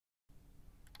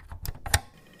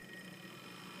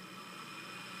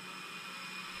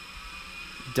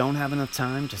Don't have enough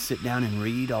time to sit down and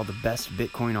read all the best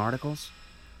Bitcoin articles?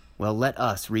 Well, let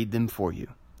us read them for you.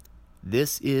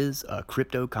 This is a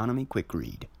Crypto Economy Quick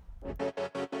Read.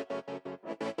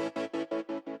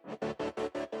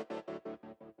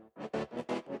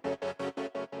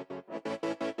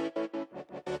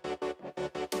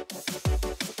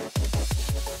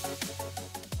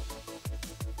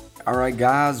 Alright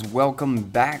guys, welcome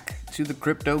back to the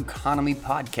Crypto Economy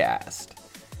Podcast.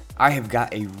 I have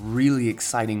got a really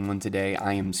exciting one today.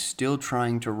 I am still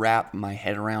trying to wrap my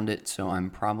head around it, so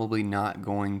I'm probably not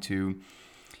going to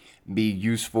be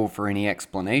useful for any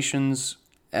explanations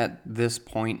at this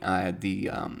point. The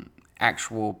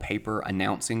actual paper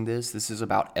announcing this is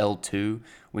about Eltoo,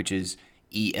 which is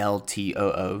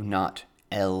Eltoo, not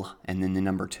L and then the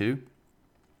number 2.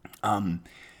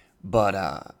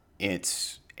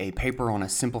 It's a paper on a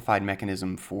simplified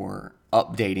mechanism for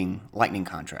updating Lightning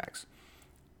contracts.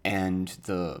 And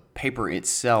the paper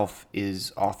itself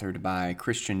is authored by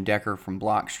Christian Decker from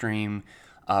Blockstream,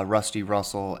 Rusty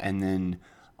Russell, and then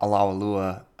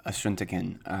Alawalua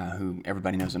Ashuntakin, who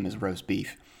everybody knows him as Roast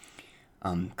Beef,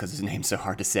 because his name's so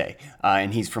hard to say.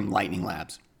 And he's from Lightning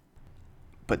Labs.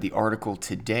 But the article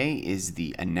today is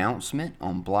the announcement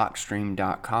on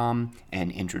Blockstream.com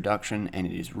and introduction, and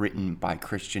it is written by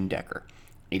Christian Decker.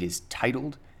 It is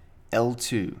titled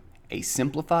Eltoo, a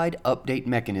simplified update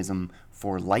mechanism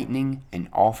for Lightning and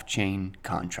off-chain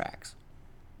contracts.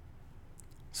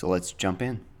 So let's jump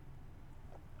in.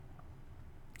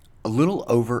 A little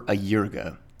over a year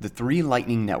ago, the 3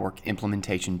 Lightning Network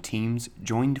implementation teams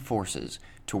joined forces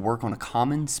to work on a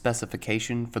common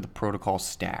specification for the protocol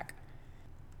stack.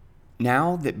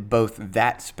 Now that both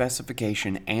that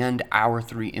specification and our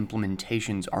 3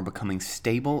 implementations are becoming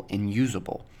stable and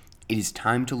usable, it is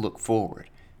time to look forward,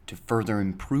 to further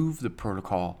improve the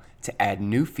protocol, to add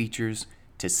new features,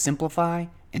 to simplify,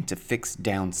 and to fix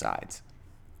downsides.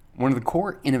 One of the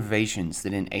core innovations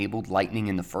that enabled Lightning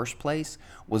in the first place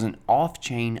was an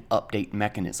off-chain update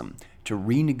mechanism to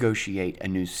renegotiate a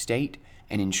new state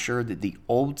and ensure that the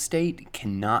old state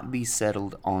cannot be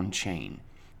settled on-chain.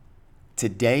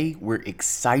 Today, we're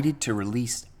excited to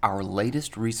release our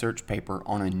latest research paper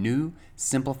on a new,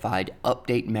 simplified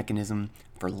update mechanism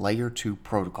for Layer 2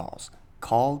 protocols,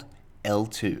 called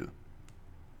Eltoo.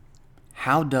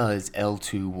 How does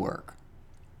Eltoo work?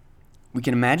 We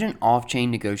can imagine off-chain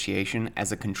negotiation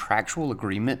as a contractual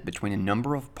agreement between a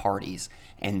number of parties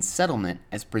and settlement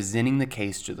as presenting the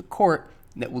case to the court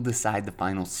that will decide the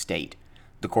final state,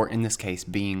 the court in this case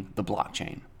being the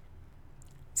blockchain.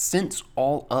 Since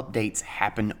all updates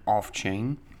happen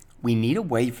off-chain, we need a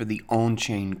way for the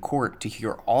on-chain court to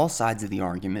hear all sides of the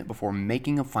argument before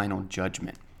making a final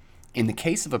judgment. In the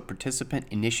case of a participant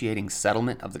initiating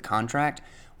settlement of the contract,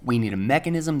 we need a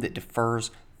mechanism that defers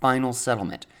final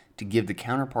settlement to give the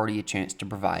counterparty a chance to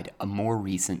provide a more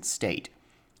recent state.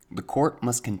 The court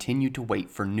must continue to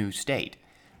wait for new state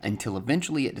until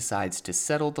eventually it decides to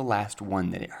settle the last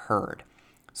one that it heard.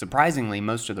 Surprisingly,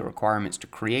 most of the requirements to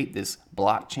create this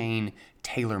blockchain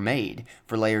tailor-made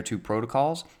for Layer 2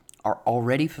 protocols are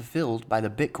already fulfilled by the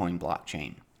Bitcoin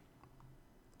blockchain.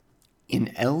 In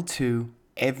L2,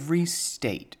 every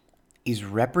state is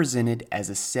represented as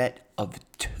a set of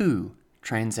 2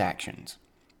 transactions.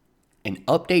 An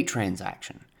update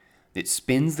transaction that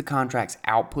spins the contract's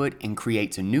output and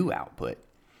creates a new output,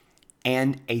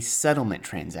 and a settlement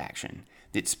transaction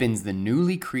that spins the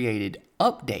newly created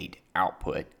update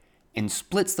output and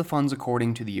splits the funds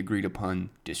according to the agreed upon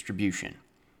distribution.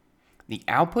 The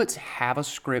outputs have a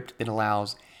script that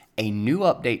allows a new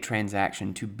update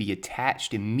transaction to be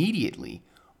attached immediately,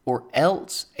 or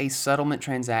else a settlement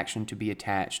transaction to be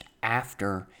attached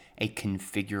after a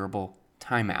configurable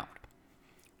timeout.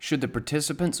 Should the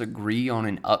participants agree on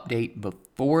an update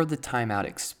before the timeout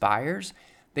expires,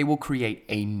 they will create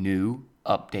a new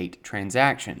update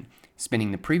transaction,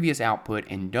 spinning the previous output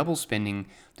and double spinning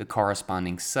the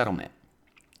corresponding settlement,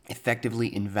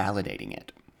 effectively invalidating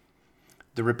it.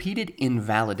 The repeated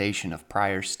invalidation of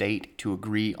prior state to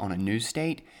agree on a new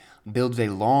state builds a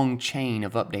long chain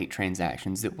of update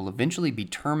transactions that will eventually be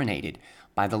terminated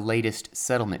by the latest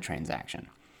settlement transaction.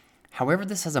 However,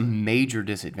 this has a major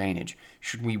disadvantage.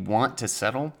 Should we want to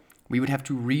settle, we would have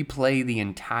to replay the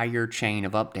entire chain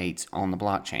of updates on the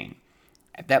blockchain.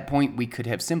 At that point, we could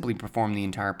have simply performed the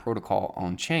entire protocol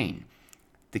on-chain.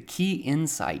 The key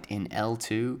insight in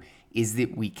L2 is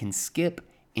that we can skip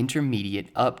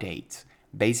intermediate updates,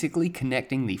 basically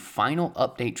connecting the final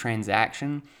update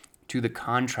transaction to the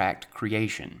contract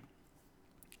creation.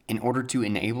 In order to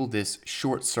enable this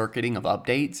short-circuiting of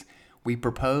updates, we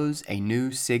propose a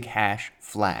new SIG hash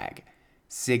flag.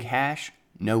 SIG hash,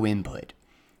 no input.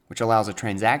 which allows a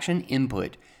transaction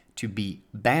input to be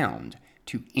bound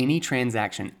to any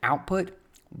transaction output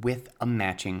with a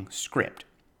matching script.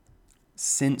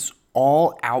 Since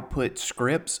all output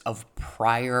scripts of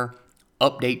prior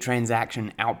update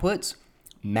transaction outputs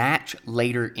match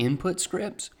later input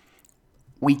scripts,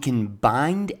 we can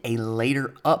bind a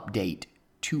later update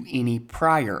to any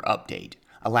prior update,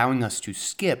 allowing us to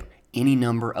skip any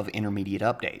number of intermediate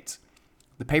updates.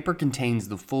 The paper contains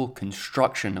the full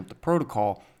construction of the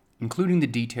protocol, including the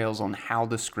details on how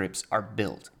the scripts are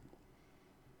built.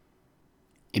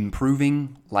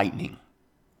 Improving Lightning.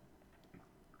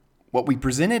 What we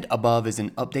presented above is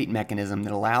an update mechanism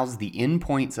that allows the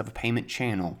endpoints of a payment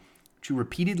channel to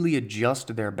repeatedly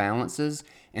adjust their balances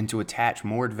and to attach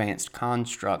more advanced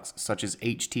constructs such as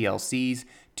HTLCs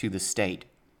to the state.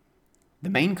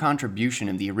 The main contribution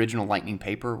of the original Lightning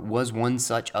paper was one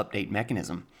such update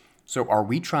mechanism. So are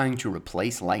we trying to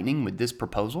replace Lightning with this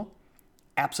proposal?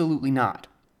 Absolutely not.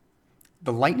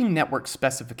 The Lightning Network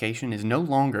specification is no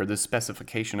longer the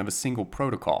specification of a single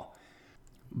protocol,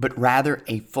 but rather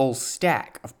a full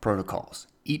stack of protocols,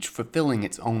 each fulfilling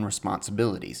its own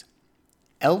responsibilities.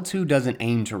 Eltoo doesn't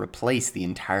aim to replace the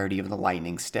entirety of the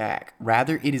Lightning stack.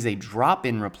 Rather, it is a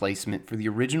drop-in replacement for the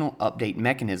original update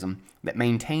mechanism that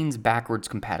maintains backwards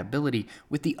compatibility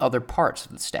with the other parts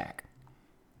of the stack.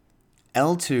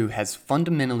 Eltoo has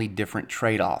fundamentally different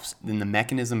trade-offs than the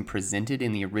mechanism presented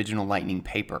in the original Lightning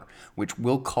paper, which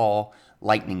we'll call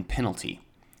Lightning Penalty.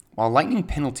 While Lightning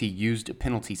Penalty used a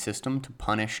penalty system to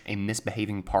punish a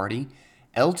misbehaving party,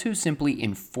 Eltoo simply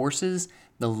enforces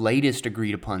the latest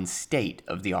agreed-upon state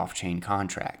of the off-chain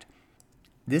contract.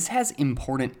 This has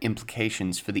important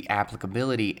implications for the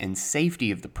applicability and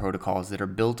safety of the protocols that are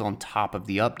built on top of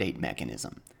the update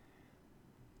mechanism.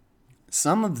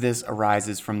 Some of this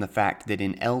arises from the fact that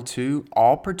in Eltoo,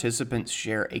 all participants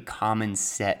share a common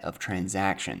set of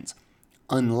transactions,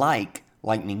 unlike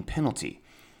Lightning Penalty,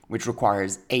 which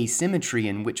requires asymmetry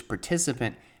in which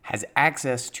participant has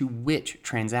access to which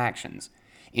transactions,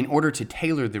 in order to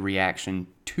tailor the reaction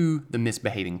to the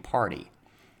misbehaving party.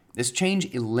 This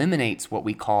change eliminates what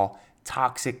we call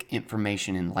toxic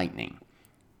information in Lightning.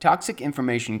 Toxic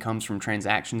information comes from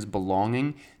transactions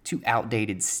belonging to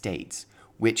outdated states,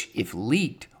 which, if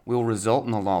leaked, will result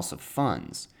in the loss of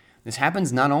funds. This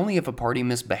happens not only if a party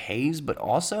misbehaves, but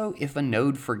also if a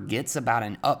node forgets about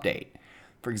an update.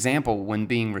 For example, when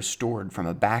being restored from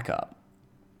a backup.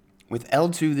 With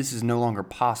Eltoo, this is no longer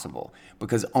possible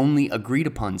because only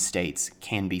agreed-upon states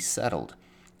can be settled,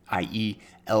 i.e.,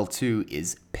 Eltoo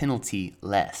is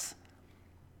penalty-less.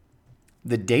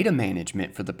 The data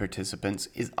management for the participants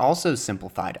is also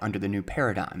simplified under the new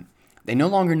paradigm. They no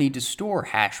longer need to store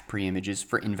hash preimages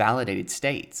for invalidated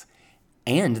states,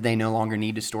 and they no longer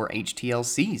need to store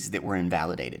HTLCs that were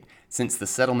invalidated, since the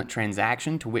settlement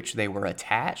transaction to which they were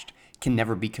attached can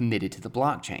never be committed to the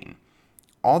blockchain.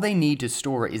 All they need to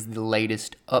store is the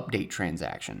latest update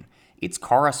transaction, its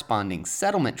corresponding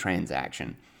settlement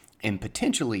transaction, and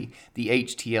potentially the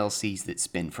HTLCs that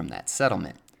spin from that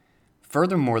settlement.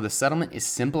 Furthermore, the settlement is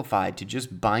simplified to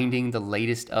just binding the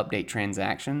latest update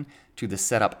transaction to the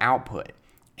setup output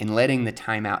and letting the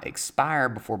timeout expire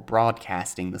before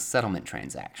broadcasting the settlement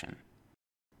transaction.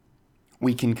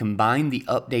 We can combine the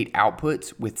update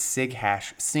outputs with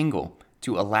SIGHASH single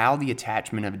to allow the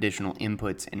attachment of additional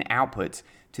inputs and outputs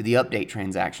to the update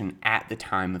transaction at the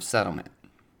time of settlement.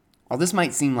 While this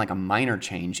might seem like a minor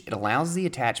change, it allows the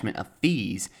attachment of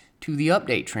fees to the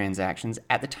update transactions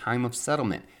at the time of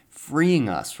settlement, freeing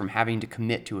us from having to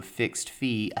commit to a fixed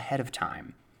fee ahead of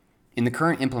time. In the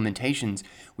current implementations,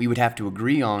 we would have to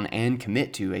agree on and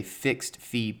commit to a fixed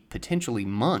fee potentially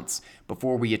months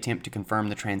before we attempt to confirm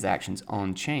the transactions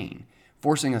on-chain,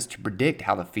 forcing us to predict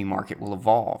how the fee market will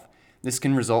evolve. This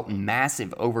can result in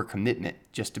massive overcommitment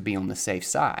just to be on the safe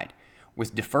side.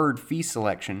 With deferred fee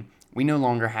selection, we no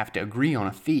longer have to agree on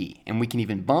a fee, and we can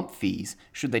even bump fees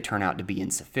should they turn out to be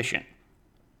insufficient.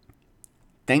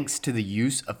 Thanks to the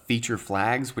use of feature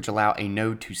flags, which allow a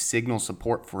node to signal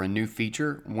support for a new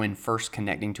feature when first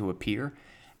connecting to a peer,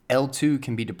 Eltoo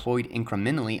can be deployed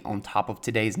incrementally on top of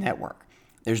today's network.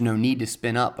 There's no need to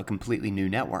spin up a completely new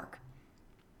network.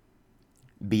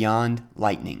 Beyond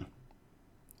Lightning.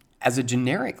 As a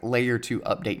generic Layer 2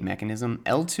 update mechanism,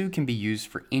 Eltoo can be used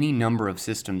for any number of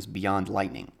systems beyond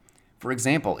Lightning. For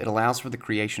example, it allows for the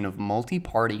creation of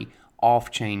multi-party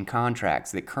off-chain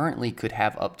contracts that currently could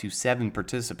have up to 7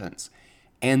 participants,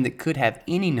 and that could have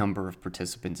any number of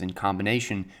participants in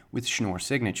combination with Schnorr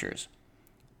signatures.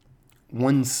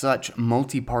 One such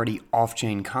multi-party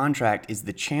off-chain contract is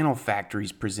the channel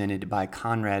factories presented by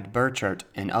Conrad Burchard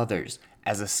and others,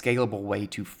 as a scalable way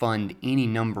to fund any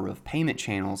number of payment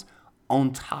channels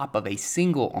on top of a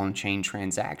single on-chain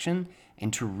transaction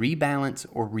and to rebalance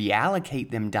or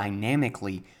reallocate them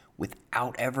dynamically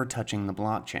without ever touching the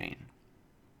blockchain.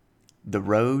 The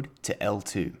road to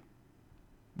Eltoo.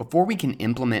 Before we can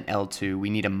implement Eltoo, we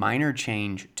need a minor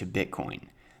change to Bitcoin,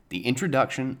 the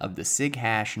introduction of the SIG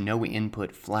hash no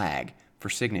input flag for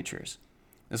signatures.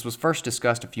 This was first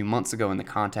discussed a few months ago in the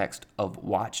context of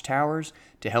watchtowers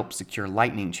to help secure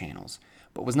Lightning channels,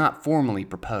 but was not formally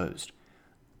proposed.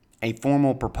 A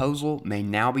formal proposal may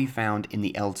now be found in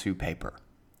the Eltoo paper.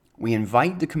 We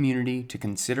invite the community to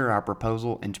consider our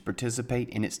proposal and to participate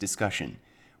in its discussion.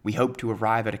 We hope to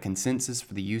arrive at a consensus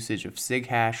for the usage of SIG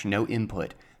hash no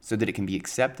input so that it can be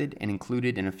accepted and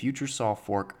included in a future soft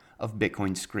fork of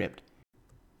Bitcoin script.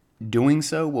 Doing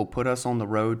so will put us on the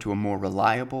road to a more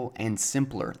reliable and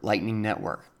simpler Lightning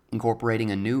network,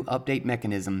 incorporating a new update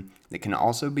mechanism that can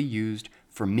also be used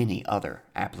for many other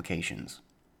applications.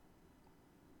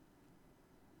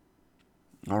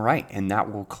 All right, and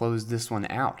that will close this one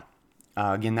out.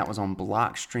 Again, that was on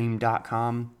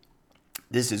blockstream.com.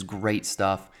 This is great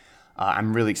stuff.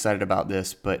 I'm really excited about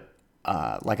this, but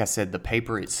like I said, the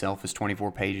paper itself is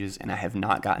 24 pages, and I have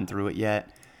not gotten through it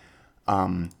yet.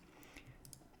 And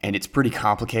it's pretty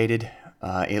complicated,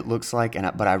 it looks like,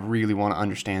 but I really want to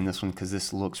understand this one because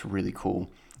this looks really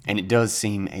cool. And it does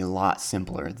seem a lot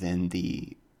simpler than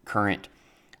the current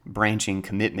branching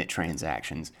commitment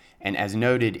transactions. And as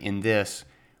noted in this,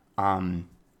 the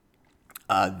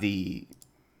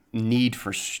need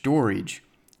for storage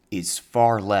is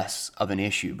far less of an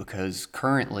issue because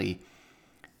currently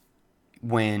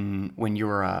when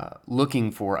you're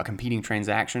looking for a competing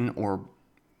transaction or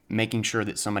making sure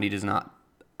that somebody does not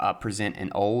present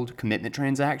an old commitment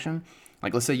transaction,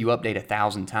 like let's say you update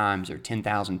 1,000 times or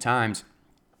 10,000 times,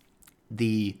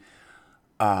 if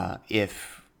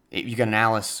you got an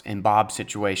Alice and Bob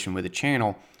situation with a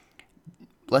channel,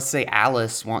 let's say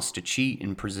Alice wants to cheat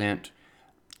and present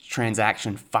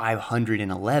transaction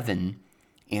 511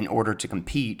 in order to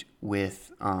compete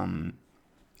with, or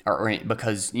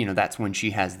because, that's when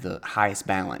she has the highest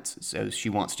balance. So she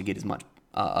wants to get as much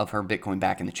of her Bitcoin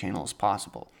back in the channel as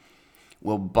possible.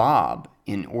 Well, Bob,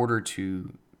 in order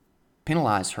to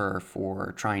penalize her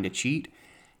for trying to cheat,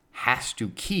 has to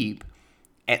keep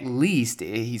at least,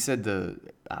 he said the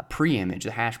pre-image,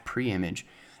 the hash pre-image,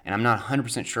 and I'm not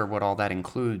 100% sure what all that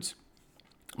includes,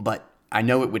 but I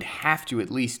know it would have to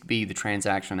at least be the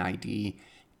transaction ID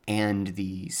and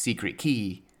the secret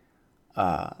key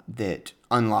that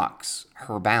unlocks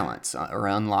her balance or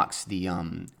unlocks the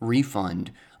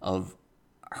refund of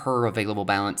her available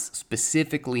balance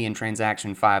specifically in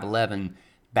transaction 511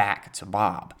 back to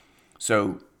Bob.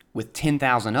 So with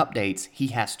 10,000 updates, he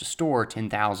has to store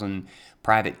 10,000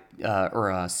 private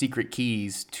or secret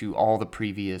keys to all the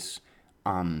previous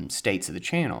states of the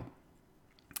channel,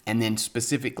 and then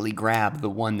specifically grab the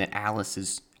one that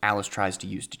Alice tries to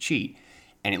use to cheat.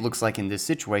 And it looks like in this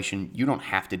situation, you don't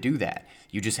have to do that.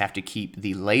 You just have to keep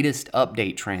the latest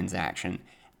update transaction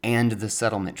and the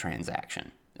settlement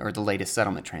transaction, or the latest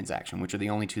settlement transaction, which are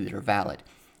the only two that are valid.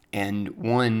 And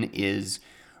one is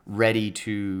ready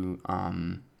to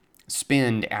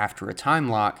spend after a time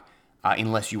lock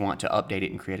unless you want to update it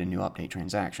and create a new update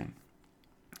transaction.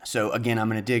 So again, I'm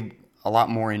going to dig a lot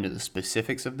more into the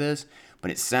specifics of this, but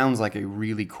it sounds like a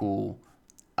really cool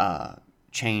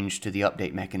change to the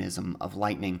update mechanism of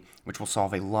Lightning, which will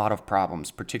solve a lot of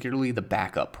problems, particularly the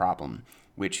backup problem,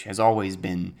 which has always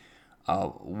been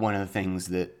one of the things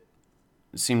that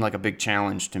seemed like a big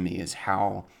challenge to me, is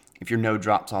how if your node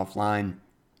drops offline,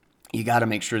 you got to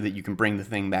make sure that you can bring the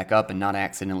thing back up and not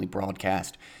accidentally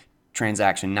broadcast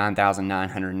transaction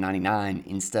 9,999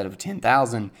 instead of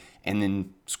 10,000 and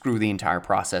then screw the entire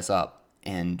process up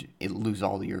and it lose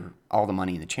all the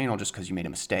money in the channel just because you made a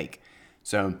mistake.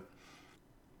 So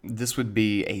this would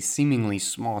be a seemingly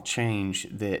small change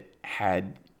that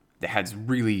has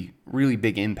really, really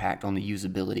big impact on the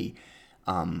usability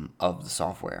of the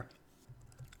software.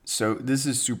 So this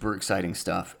is super exciting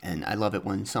stuff, and I love it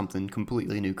when something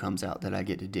completely new comes out that I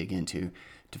get to dig into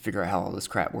to figure out how all this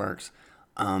crap works.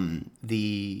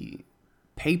 The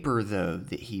paper, though,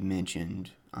 that he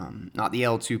mentioned, not the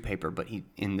L2 paper, but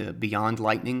in the Beyond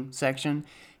Lightning section,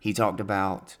 he talked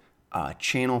about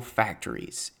channel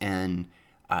factories, and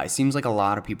it seems like a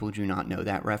lot of people do not know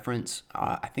that reference.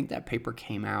 I think that paper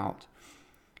came out,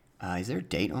 is there a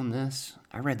date on this?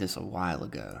 I read this a while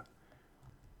ago.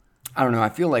 I don't know, I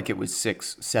feel like it was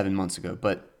 6-7 months ago,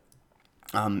 but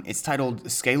it's titled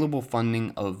Scalable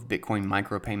Funding of Bitcoin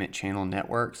Micropayment Channel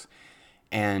Networks,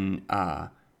 and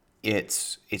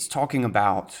it's talking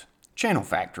about channel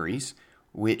factories,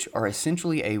 which are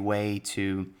essentially a way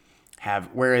to have,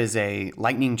 whereas a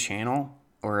Lightning channel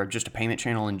or just a payment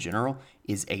channel in general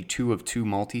is a 2 of 2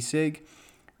 multi-sig,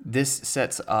 this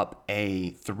sets up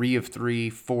a 3 of 3,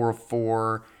 4 of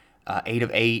 4, 8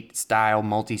 of 8 style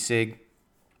multi-sig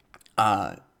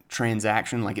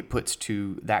transaction. Like, it puts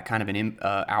to that kind of an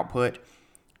output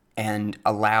and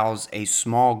allows a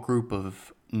small group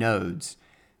of nodes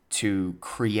to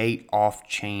create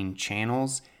off-chain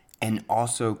channels and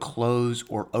also close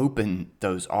or open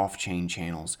those off-chain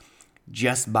channels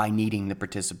just by needing the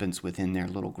participants within their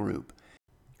little group.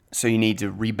 So you need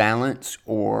to rebalance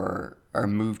or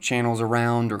move channels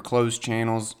around or close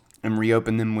channels and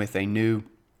reopen them with a new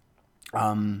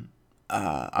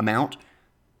amount.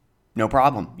 No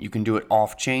problem. You can do it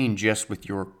off-chain just with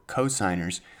your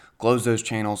cosigners. Close those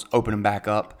channels, open them back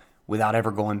up without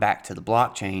ever going back to the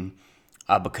blockchain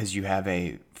because you have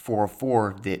a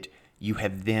 404 that you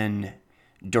have then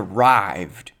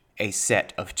derived a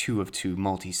set of 2 of 2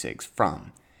 multisigs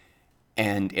from.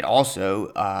 And it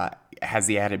also has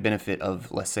the added benefit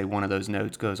of, let's say one of those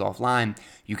nodes goes offline,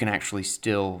 you can actually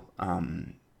still,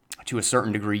 to a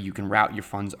certain degree, you can route your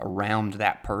funds around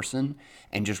that person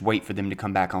and just wait for them to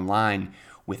come back online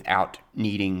without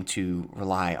needing to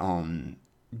rely on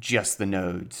just the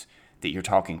nodes that you're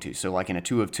talking to. So like in a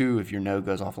 2 of 2, if your node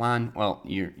goes offline, well,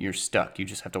 you're stuck. You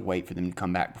just have to wait for them to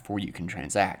come back before you can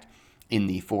transact. In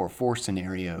the 4 of 4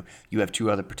 scenario, you have 2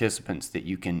 other participants that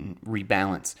you can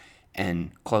rebalance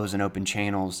and close and open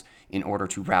channels in order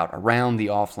to route around the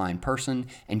offline person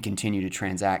and continue to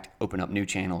transact, open up new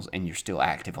channels, and you're still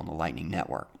active on the Lightning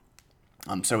Network.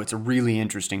 So it's a really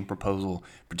interesting proposal,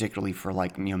 particularly for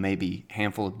maybe a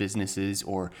handful of businesses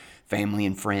or family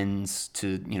and friends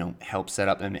to, help set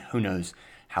up. And who knows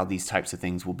how these types of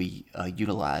things will be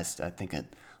utilized. I think a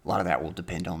lot of that will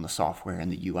depend on the software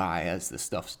and the UI as the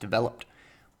stuff's developed.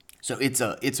 So it's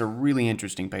a really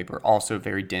interesting paper, also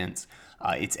very dense.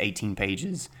 It's 18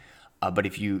 pages. But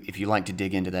if you like to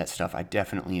dig into that stuff, I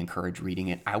definitely encourage reading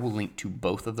it. I will link to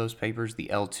both of those papers,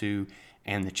 the Eltoo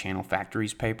and the Channel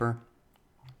Factories paper.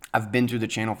 I've been through the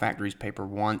Channel Factories paper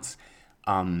once.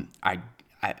 I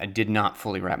did not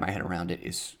fully wrap my head around it.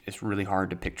 It's really hard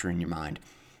to picture in your mind.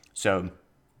 So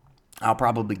I'll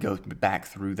probably go back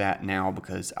through that now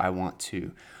because I want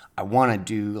to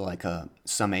do like a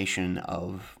summation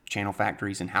of Channel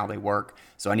Factories and how they work.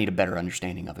 So I need a better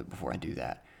understanding of it before I do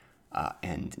that.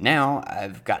 And now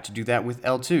I've got to do that with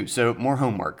Eltoo. So more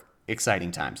homework.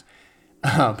 Exciting times.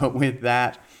 But with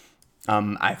that,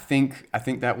 I think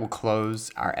that will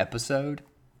close our episode.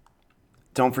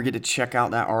 Don't forget to check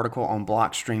out that article on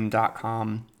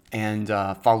blockstream.com and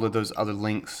follow those other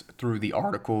links through the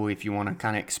article if you want to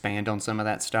kind of expand on some of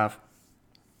that stuff.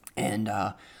 And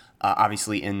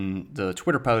obviously in the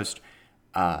Twitter post,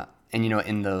 and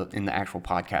in the actual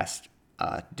podcast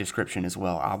description as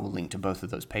well, I will link to both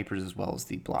of those papers as well as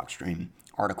the Blockstream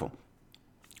article.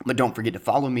 But don't forget to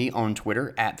follow me on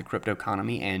Twitter at The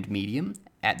Cryptoeconomy and Medium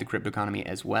at The Cryptoeconomy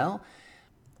as well.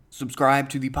 Subscribe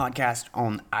to the podcast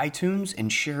on iTunes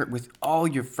and share it with all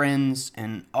your friends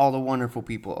and all the wonderful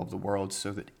people of the world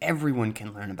so that everyone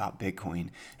can learn about Bitcoin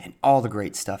and all the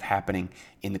great stuff happening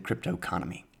in the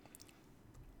cryptoeconomy.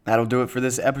 That'll do it for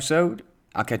this episode.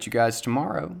 I'll catch you guys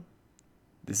tomorrow.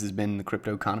 This has been the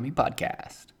Cryptoeconomy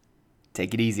Podcast.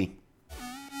 Take it easy.